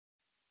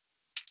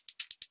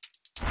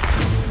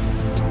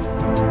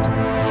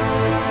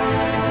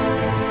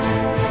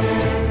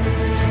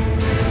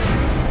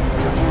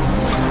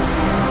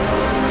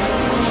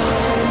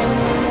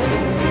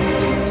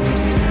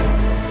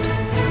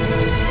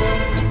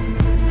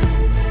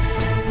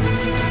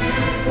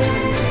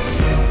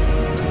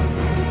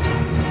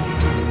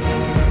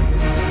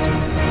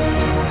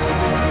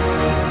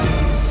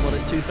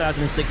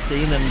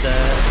2016, and we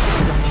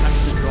got a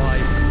chance to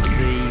drive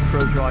the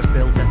ProDrive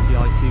built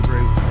STI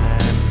Subaru.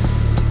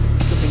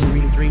 Something we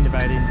really dreamed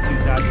about in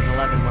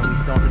 2011 when we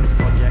started this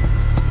project,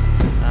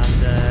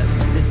 and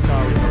this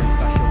car is very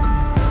special.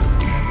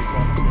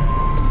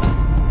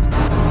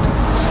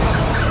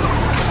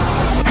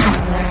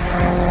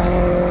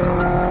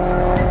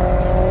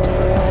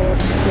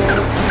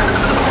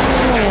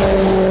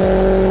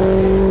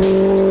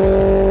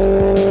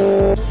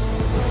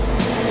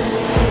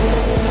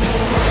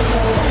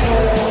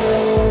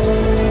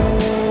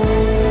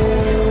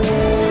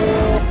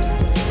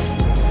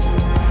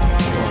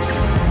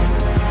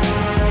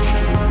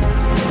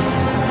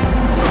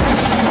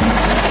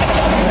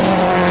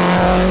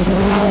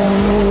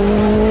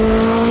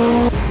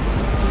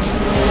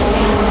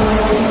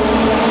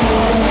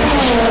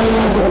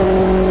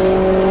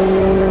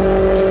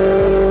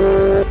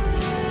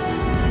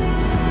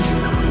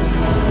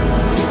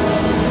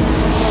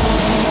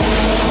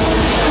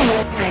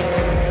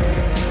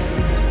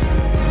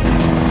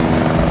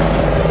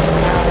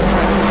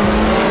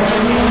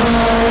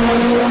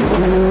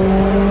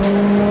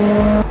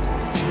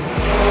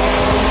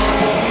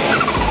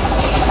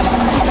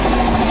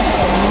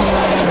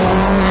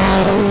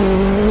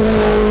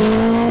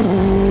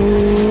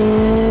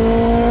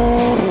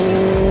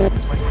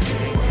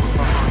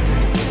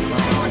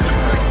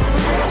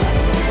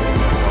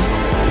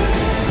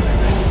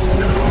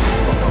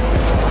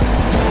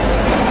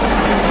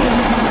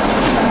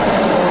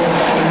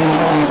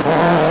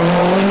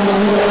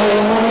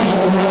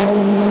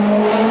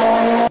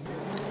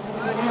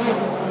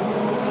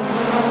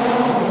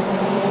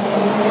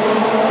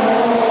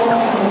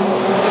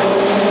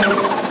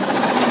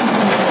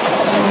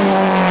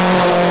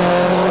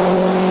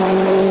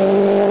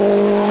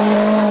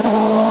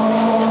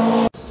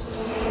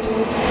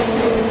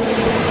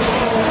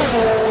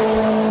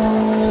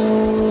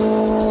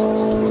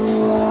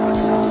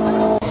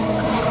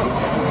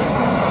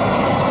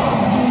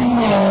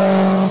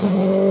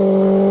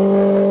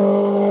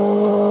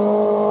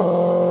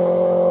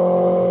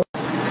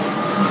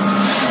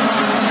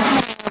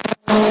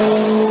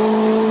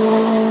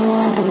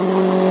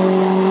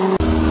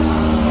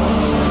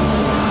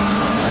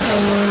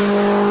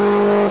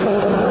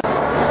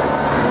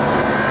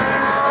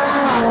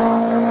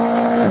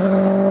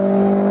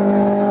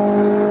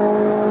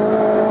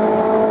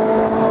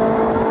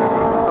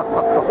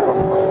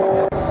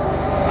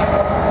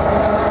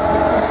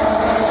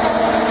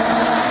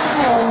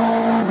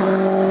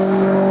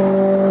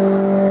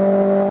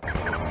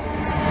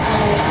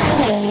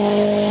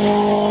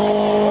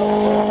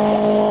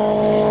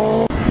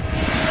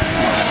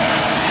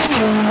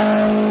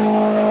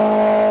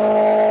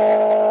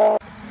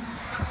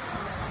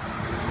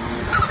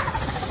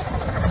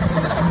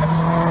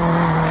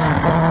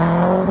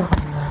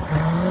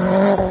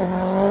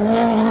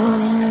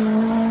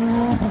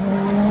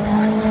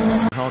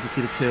 To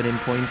see the turn-in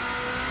point,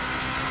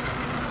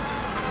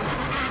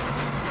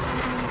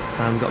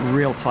 and got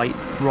real tight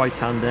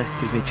right-hander,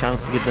 gives me a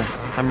chance to give the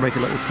handbrake a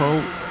little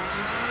pull.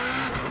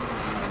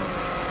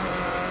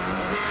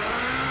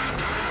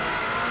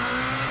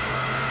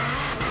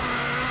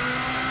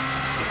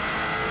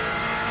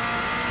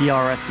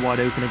 DRS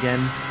wide open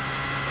again,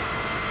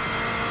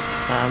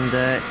 and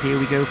here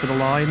we go for the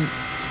line.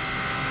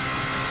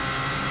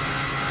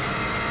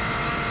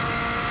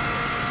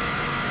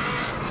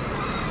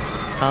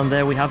 And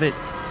there we have it,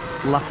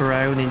 lap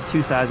around in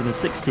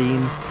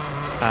 2016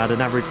 at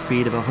an average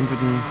speed of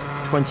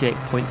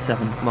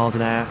 128.7 miles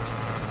an hour.